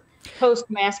world.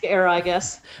 Post-mask era, I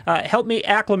guess. Help me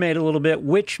acclimate a little bit.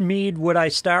 Which mead would I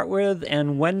start with,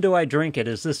 and when do I drink it?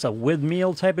 Is this a with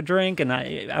meal type of drink? And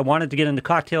I wanted to get into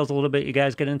cocktails a little bit. You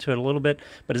guys get into it a little bit.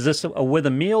 But is this a with a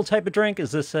meal type of drink?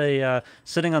 Is this a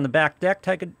sitting on the back deck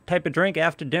type of drink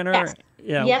after dinner?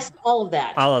 Yes, yes, all of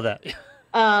that. All of that.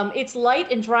 It's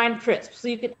light and dry and crisp, so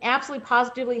you can absolutely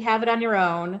positively have it on your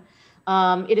own.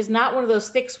 It is not one of those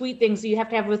thick, sweet things that you have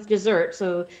to have with dessert.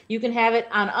 So you can have it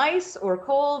on ice or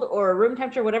cold or room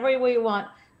temperature, whatever way you want,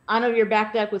 on your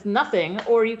back deck with nothing,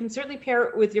 or you can certainly pair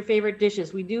it with your favorite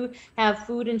dishes. We do have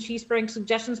food and cheese pairing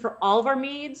suggestions for all of our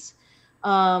meads,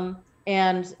 and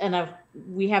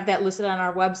we have that listed on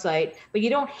our website. But you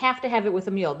don't have to have it with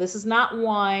a meal. This is not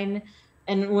wine.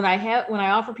 And when I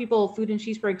offer people food and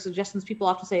cheese pairing suggestions, people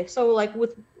often say, "So like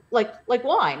with like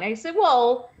wine?" I say,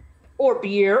 "Well." Or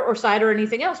beer or cider or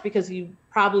anything else, because you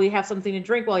probably have something to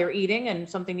drink while you're eating and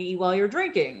something to eat while you're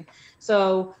drinking.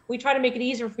 So we try to make it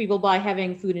easier for people by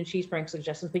having food and cheese pairing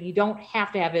suggestions, but you don't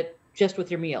have to have it just with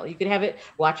your meal. You could have it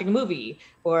watching a movie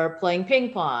or playing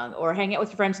ping pong or hang out with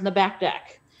your friends in the back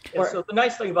deck. Yeah, so the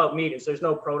nice thing about mead is there's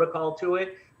no protocol to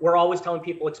it. We're always telling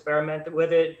people experiment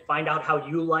with it, find out how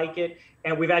you like it.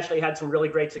 And we've actually had some really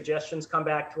great suggestions come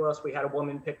back to us. We had a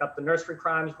woman pick up the Nursery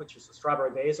Crimes, which is the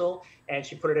strawberry basil, and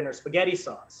she put it in her spaghetti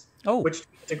sauce, which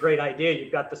is a great idea.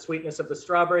 You've got the sweetness of the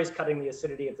strawberries cutting the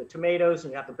acidity of the tomatoes,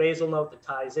 and you have the basil note that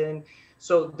ties in.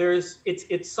 So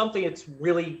it's something that's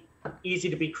really easy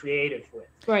to be creative with.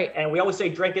 Right. And we always say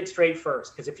drink it straight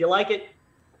first, because if you like it,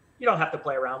 you don't have to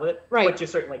play around with it, but you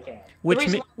certainly can.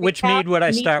 Which mead would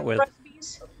I start with?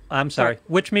 I'm sorry.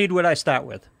 Which mead would I start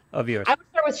with of yours? I would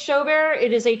start with House Bear.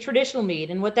 It is a traditional mead,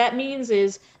 and what that means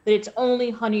is that it's only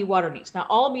honey water yeast. Now,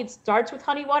 all mead starts with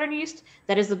honey water yeast.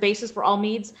 That is the basis for all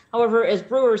meads. However, as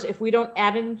brewers, if we don't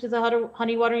add into the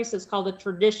honey water yeast, it's called a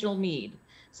traditional mead.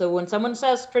 So when someone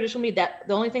says traditional mead, that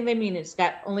the only thing they mean is it's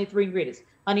got only 3 ingredients: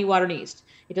 honey, water, and yeast.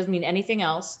 It doesn't mean anything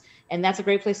else, and that's a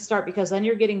great place to start because then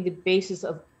you're getting the basis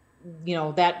of,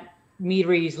 that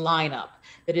meadery's lineup.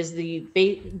 That is the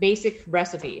basic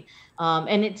recipe.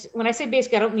 And it's, when I say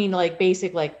basic, I don't mean like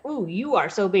basic, like, ooh, you are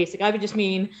so basic. I would just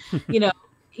mean,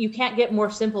 you can't get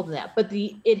more simple than that. But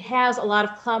it has a lot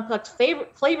of complex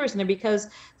flavors in there because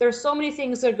there's so many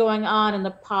things that are going on in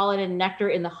the pollen and nectar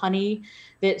in the honey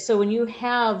so when you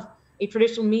have a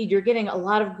traditional mead, you're getting a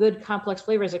lot of good complex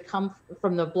flavors that come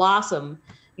from the blossom,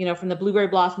 from the blueberry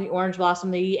blossom, the orange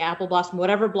blossom, the apple blossom,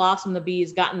 whatever blossom the bee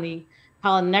has gotten the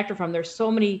pollen and nectar from. There's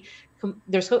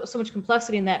so much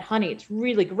complexity in that honey. It's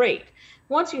really great.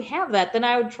 Once you have that, then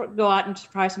I would go out and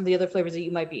try some of the other flavors that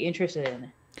you might be interested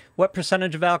in. What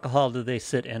percentage of alcohol do they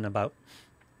sit in about?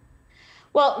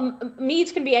 Well,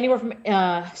 meads can be anywhere from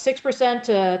 6%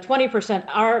 to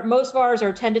 20%. Most of ours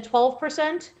are 10 to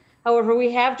 12%. However,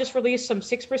 we have just released some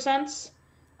 6%.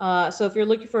 So if you're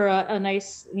looking for a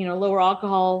nice, lower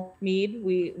alcohol mead,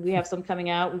 we have some coming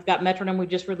out. We've got Metronome we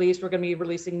just released. We're going to be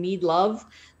releasing Mead Love,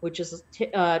 which is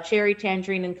cherry,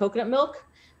 tangerine, and coconut milk,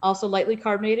 also lightly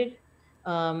carbonated.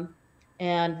 And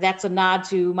that's a nod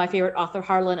to my favorite author,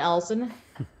 Harlan Ellison.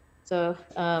 So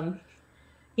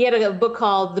he had a book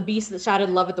called The Beast That Shouted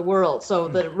Love at the World. So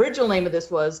the original name of this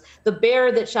was The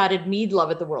Bear That Shouted Mead Love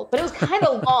at the World. But it was kind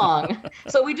of long.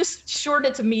 So we just shortened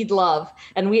it to Mead Love.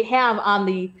 And we have on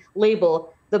the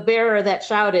label, The Bear That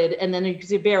Shouted, and then you can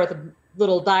see a bear with a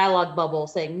little dialogue bubble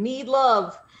saying Mead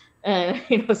Love.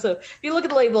 So if you look at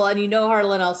the label and you know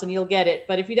Harlan Ellison, you'll get it.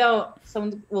 But if you don't,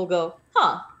 someone will go,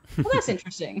 well, that's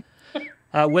interesting.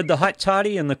 With the hot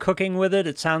toddy and the cooking with it,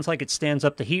 it sounds like it stands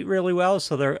up to heat really well.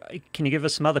 So can you give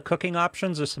us some other cooking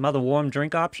options or some other warm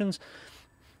drink options?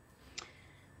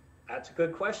 That's a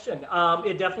good question.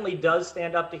 It definitely does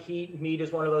stand up to heat. Mead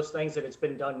is one of those things that it's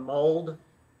been done mulled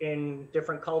in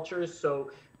different cultures. So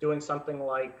doing something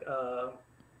like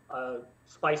a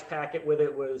spice packet with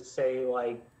it was, say,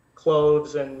 like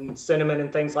cloves and cinnamon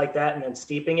and things like that, and then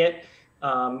steeping it.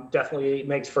 Definitely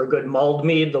makes for a good mulled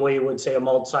mead, the way you would say a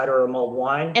mulled cider or a mulled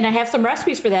wine. And I have some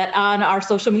recipes for that on our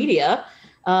social media.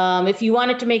 If you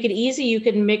wanted to make it easy, you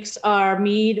can mix our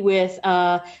mead with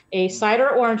a cider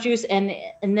orange juice and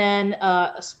then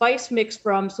a spice mix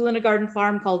from Selena Garden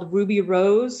Farm called Ruby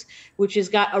Rose, which has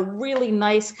got a really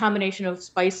nice combination of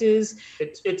spices.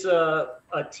 It's a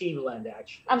tea blend,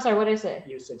 actually. I'm sorry, what did I say?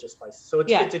 Usage of spices. So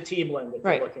it's a tea blend that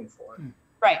you're looking for.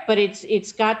 Right, but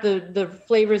it's got the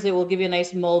flavors that will give you a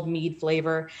nice mulled mead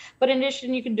flavor. But in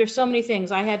addition, there's so many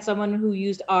things. I had someone who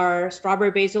used our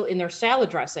strawberry basil in their salad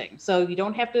dressing, so you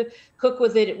don't have to cook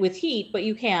with it with heat, but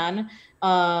you can.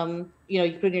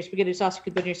 You can put in your spaghetti sauce, you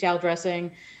can put in your salad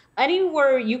dressing.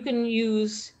 Anywhere you can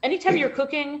use, anytime you're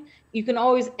cooking, you can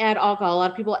always add alcohol. A lot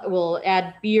of people will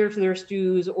add beer to their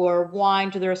stews or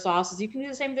wine to their sauces. You can do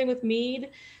the same thing with mead.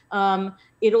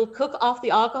 It'll cook off the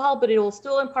alcohol, but it will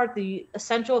still impart the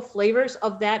essential flavors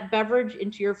of that beverage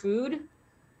into your food.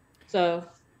 So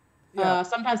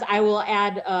sometimes I will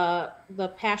add the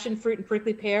passion fruit and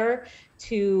prickly pear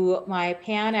to my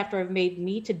pan after I've made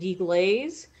meat to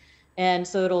deglaze. And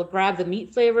so it'll grab the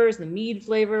meat flavors, the mead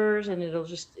flavors, and it'll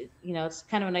just, it's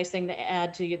kind of a nice thing to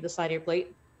add to the side of your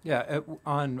plate. Yeah,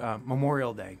 on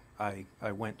Memorial Day, I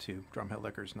went to Drumhead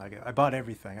Liquors and I bought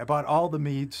everything. I bought all the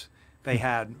meads they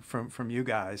had from you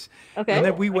guys. Okay. And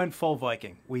then we went full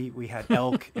Viking. We had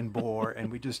elk and boar,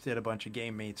 and we just did a bunch of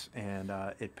game meats, and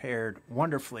it paired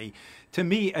wonderfully. To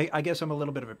me, I guess I'm a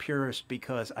little bit of a purist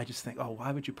because I just think,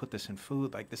 why would you put this in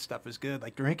food? Like, this stuff is good.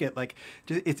 Like, drink it. Like,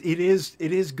 it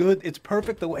is good. It's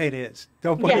perfect the way it is.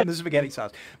 Don't put it in the spaghetti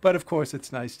sauce. But of course,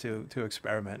 it's nice to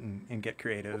experiment and get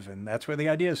creative, and that's where the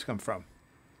ideas come from.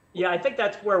 Yeah, I think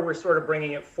that's where we're sort of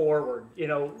bringing it forward.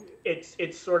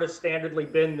 It's sort of standardly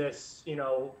been this,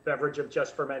 beverage of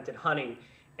just fermented honey.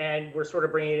 And we're sort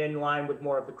of bringing it in line with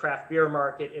more of the craft beer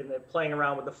market and playing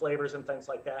around with the flavors and things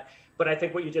like that. But I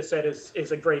think what you just said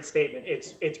is a great statement.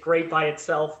 It's great by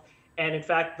itself. And in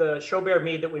fact, the House Bear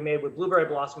mead that we made with blueberry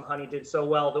blossom honey did so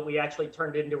well that we actually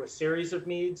turned it into a series of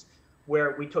meads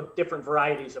where we took different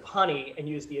varieties of honey and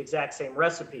used the exact same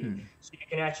recipe. So you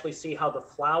can actually see how the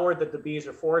flower that the bees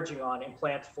are foraging on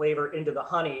implants flavor into the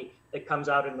honey that comes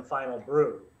out in the final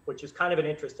brew, which is kind of an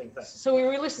interesting thing. So we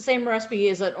released the same recipe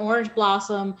as an orange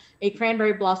blossom, a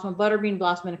cranberry blossom, a butterbean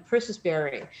blossom, and a Christmas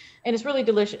berry. And it's really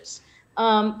delicious.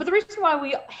 But the reason why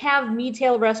we have mead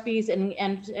tale recipes and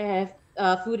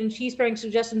food and cheese pairing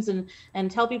suggestions and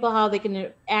tell people how they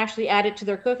can actually add it to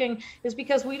their cooking is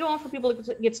because we don't want for people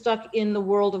to get stuck in the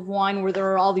world of wine where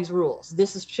there are all these rules.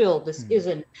 This is chilled. This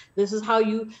isn't. This is how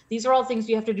you. These are all things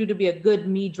you have to do to be a good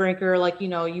mead drinker, like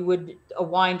you would a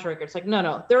wine drinker. It's like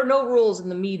no, there are no rules in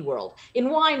the mead world. In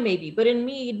wine maybe, but in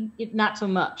mead, not so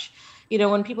much.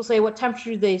 When people say what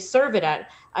temperature they serve it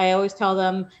at, I always tell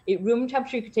them at room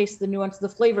temperature you can taste the nuance of the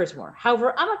flavors more.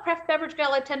 However, I'm a craft beverage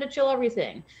gal. I tend to chill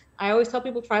everything. I always tell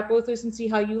people try both those and see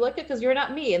how you like it because you're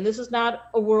not me. And this is not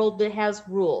a world that has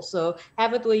rules. So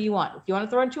have it the way you want. If you want to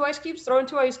throw in 2 ice cubes, throw in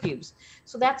 2 ice cubes.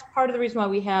 So that's part of the reason why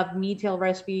we have mead tale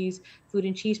recipes, food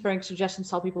and cheese pairing suggestions,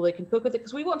 tell people they can cook with it.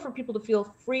 Because we want for people to feel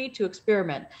free to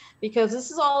experiment. Because this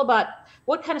is all about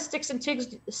what kind of sticks and twigs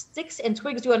do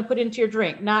you want to put into your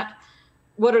drink, not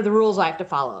what are the rules I have to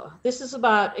follow. This is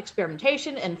about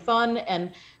experimentation and fun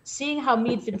and seeing how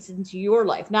mead fits into your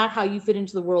life, not how you fit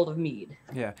into the world of mead.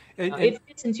 Yeah. It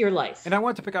fits into your life. And I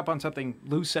want to pick up on something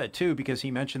Lou said, too, because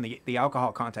he mentioned the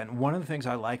alcohol content. One of the things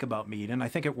I like about mead, and I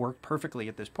think it worked perfectly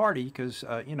at this party because,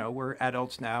 we're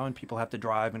adults now and people have to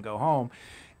drive and go home,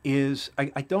 is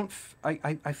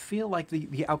I feel like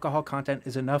the alcohol content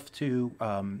is enough to,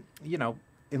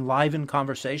 enliven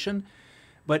conversation,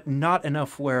 but not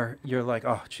enough where you're like,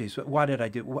 oh, geez, why did I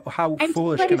do? How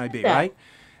foolish can I be, right?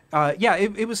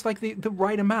 It was like the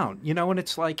right amount, and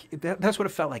it's like, that's what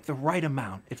it felt like, the right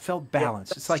amount. It felt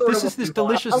balanced. It's like, this is this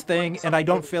delicious thing, and I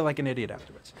don't feel like an idiot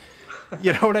afterwards.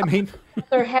 You know what I mean?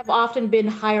 There have often been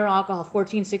higher alcohol,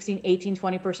 14, 16, 18,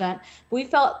 20%. We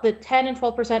felt that 10 and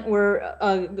 12% were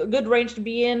a good range to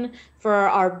be in for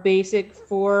our basic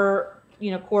core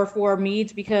 4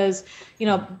 meads because,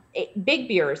 big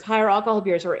beers, higher alcohol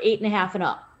beers are 8.5 and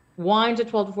up. Wines at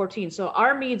 12 to 14. So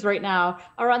our meads right now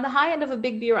are on the high end of a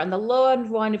big beer, on the low end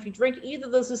of wine. If you drink either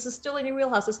of those, this is still in your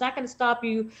wheelhouse. It's not going to stop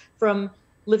you from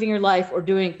living your life or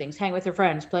doing things, hanging with your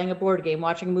friends, playing a board game,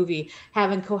 watching a movie,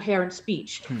 having coherent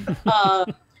speech.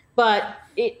 But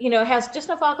it, has just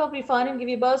enough alcohol to be fun and give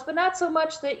you a buzz, but not so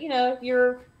much that,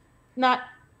 you're not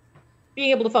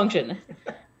being able to function.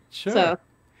 Sure. So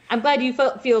I'm glad you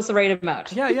feels the right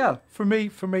amount. Yeah. For me,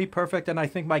 perfect. And I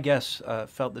think my guests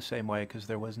felt the same way because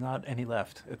there was not any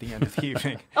left at the end of the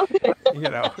evening. Okay.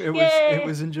 It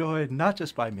was enjoyed not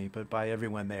just by me but by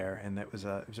everyone there, and it was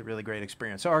a really great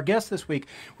experience. So our guests this week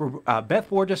were Beth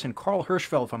Borges and Carl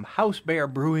Hirschfield from House Bear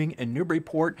Brewing in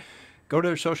Newburyport. Go to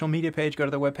their social media page, go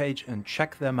to their webpage, and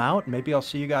check them out. Maybe I'll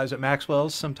see you guys at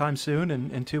Maxwell's sometime soon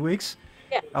in 2 weeks.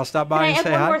 Yeah. I'll stop by and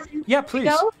say hi. Yeah,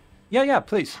 please. Yeah,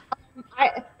 please.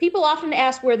 People often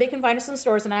ask where they can find us in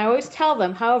stores, and I always tell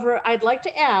them. However, I'd like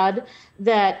to add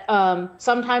that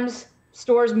sometimes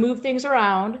stores move things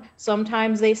around.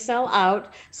 Sometimes they sell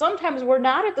out. Sometimes we're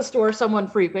not at the store someone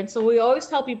frequents. So we always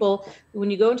tell people when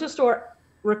you go into a store,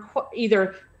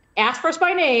 either ask for us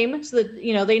by name so that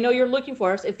they know you're looking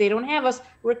for us. If they don't have us,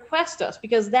 request us,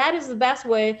 because that is the best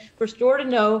way for a store to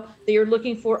know that you're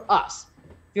looking for us.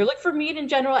 If you're looking for mead in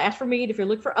general, ask for mead. If you're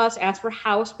looking for us, ask for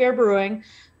House Bear Brewing.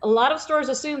 A lot of stores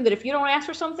assume that if you don't ask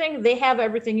for something, they have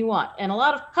everything you want. And a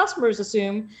lot of customers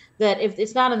assume that if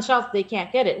it's not on the shelf, they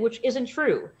can't get it, which isn't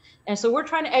true. And so we're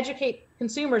trying to educate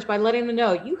consumers by letting them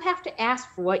know you have to ask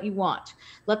for what you want.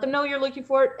 Let them know you're looking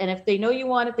for it, and if they know you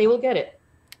want it, they will get it.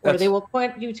 Or they will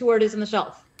point you to where it is on the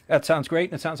shelf. That sounds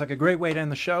great, and it sounds like a great way to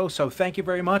end the show. So thank you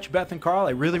very much, Beth and Carl.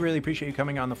 I really, really appreciate you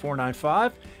coming on the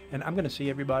 495, and I'm going to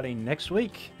see everybody next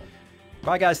week.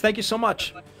 Bye, guys. Thank you so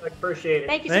much. I appreciate it.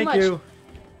 Thank you so much. Thank you.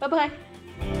 Bye-bye.